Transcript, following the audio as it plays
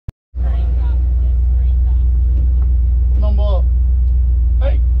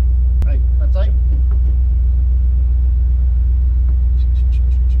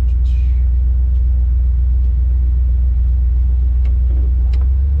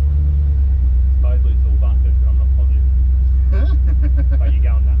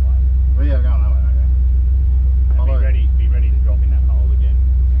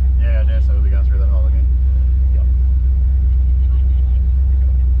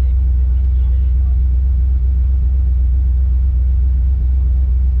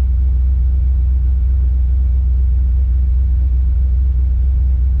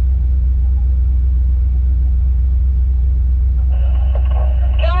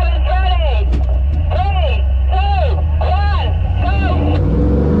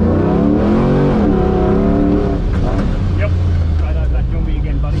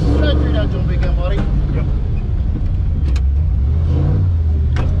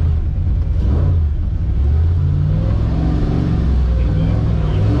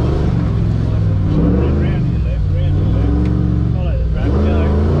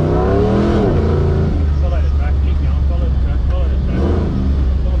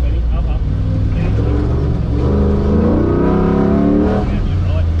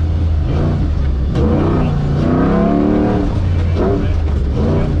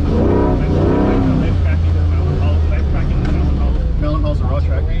right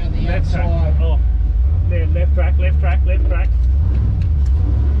track. Left track. Oh, there, left track, left track, left track.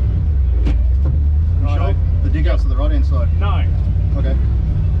 You sure? The dig out's to the right hand side? No. Okay.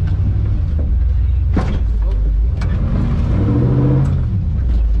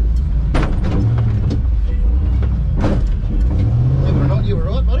 Believe it or not, you were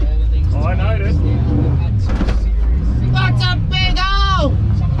right, buddy. Oh, I noticed. That's a big hole!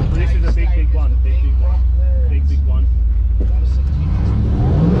 This is a big one. Big one. Big one.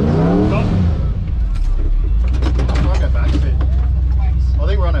 Stop. I'll go back a bit. I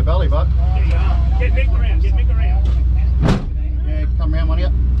think we're on our belly, but. There you are. Get Mick around. Get Mick around. Yeah, come round one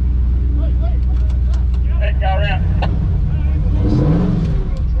here. Hey, go around.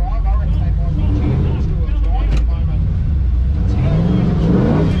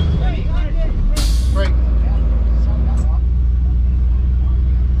 Three.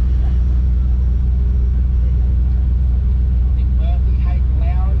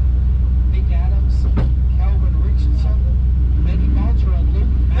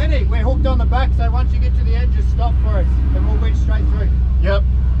 Eddie, we're hooked on the back, so once you get to the end, just stop for us, and we'll winch straight through. Yep.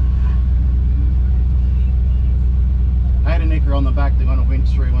 Eight and Nick are on the back, they're going to winch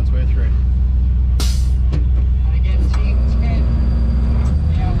through once we're through. And again, team 10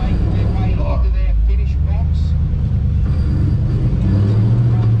 now making their way into their finish box.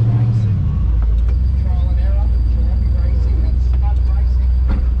 Trial and error, Jalopy Racing and Spud Racing.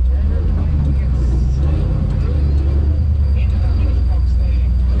 Everybody gets into the finish box there.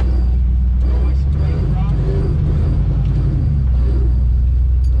 Nice clean run.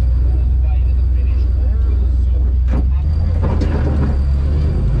 All the way to the finish. All the sort.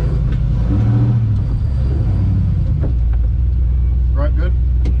 Right, good.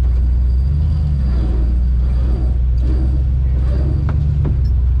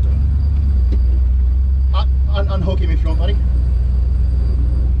 Unhook him if you want, buddy.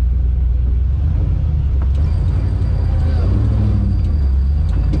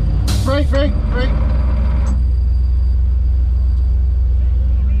 Free.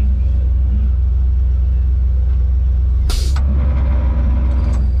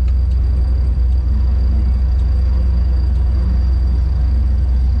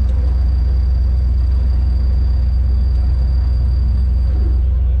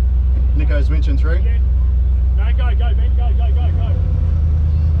 Nico's winching through. No, go, Ben. Go.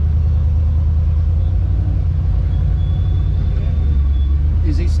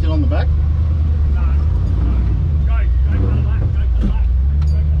 Is he still on the back? No. Go for the lap.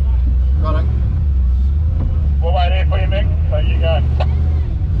 Righto. We'll wait here for you, Mick. So you go.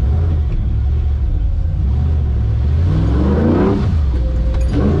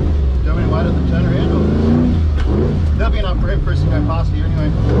 Do you want me to wait at the turnaround? Or? There'll be enough room for us to go past here anyway.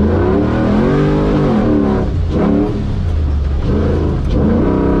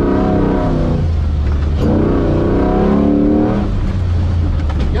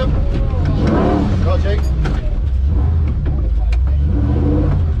 Yep. Right, Jake.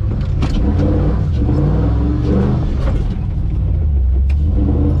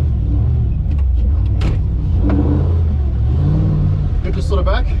 Good to sort of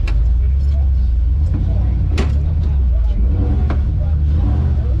back.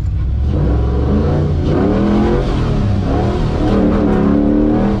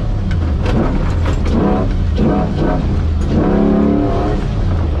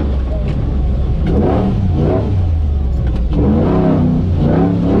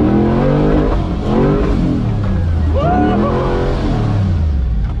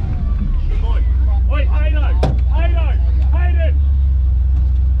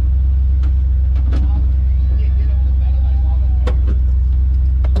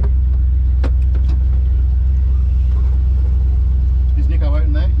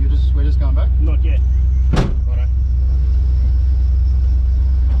 We're just going back? Not yet. Righto.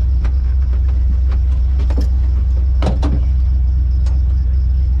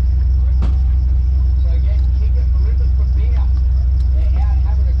 So again, kick it, rip it from there. They're out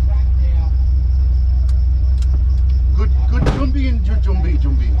having a crack now. Good Jumby and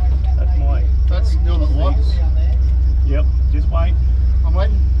Jumby. That's mine. That's doing it once. Yep, just wait. I'm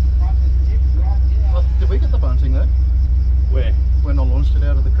waiting. Did we get the bunting there? Where? When I launched it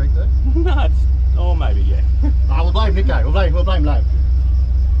out of the creek there? No, it's... Oh, maybe, yeah. We'll blame Nico. We'll blame Low.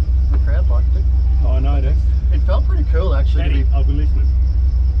 The crowd liked it. Oh, I noticed. It felt pretty cool actually. Daddy, I've been listening.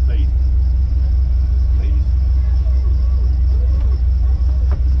 Please. Please.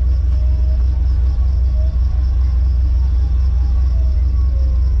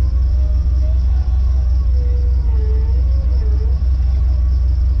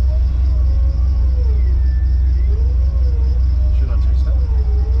 Should I two-step?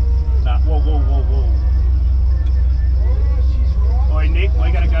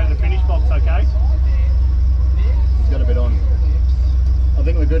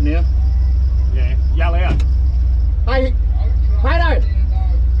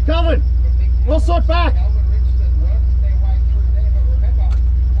 sort back. Melbourne Richmond worked their way through there, but remember,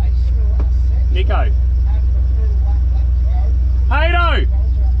 they still are second. Nico. Have the full lap left to go. Haydo!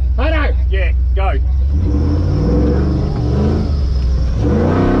 Haydo! Yeah, go.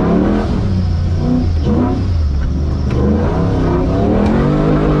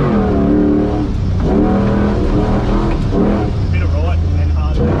 Bit of right and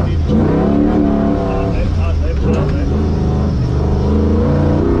hard left in. Hard left, hard left, hard left.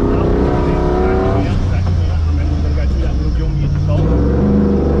 Back here. Remember, we're going to go through that little jungle at the top.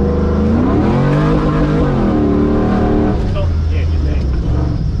 Stop. Yeah, just there.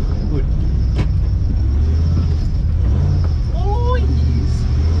 Good. Oh, yes.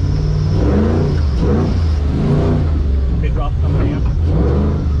 Bit rough coming out.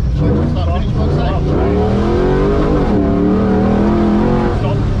 Stop, finish, what's that?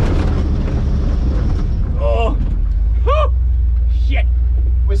 Stop. Oh. Whew. Shit.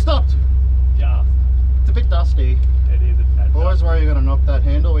 We stopped. Just. It's a bit dusty. It is a tad. Always worry you're going to knock that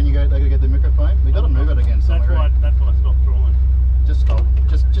handle when you go to get the microphone. We got to move it again somewhere. That's why I stopped drawing. Just stop.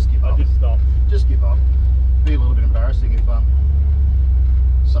 Just give I up. just stopped. Just give up. Be a little bit embarrassing if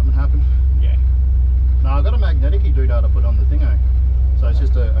something happened. Yeah. No, I've got a magnetic doodah to put on the thingo. So it's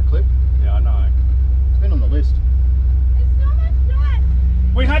just a clip. Yeah, I know. It's been on the list. There's so much dust.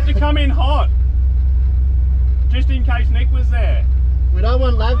 We had to come in hot. Just in case Nick was there. We don't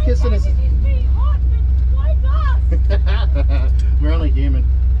want lab kissing us. It's being hot, but why dust? We're only human.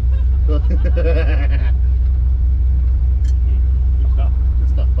 Good stuff. Good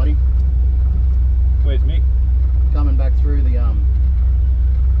stuff, buddy. Where's Mick? Coming back through the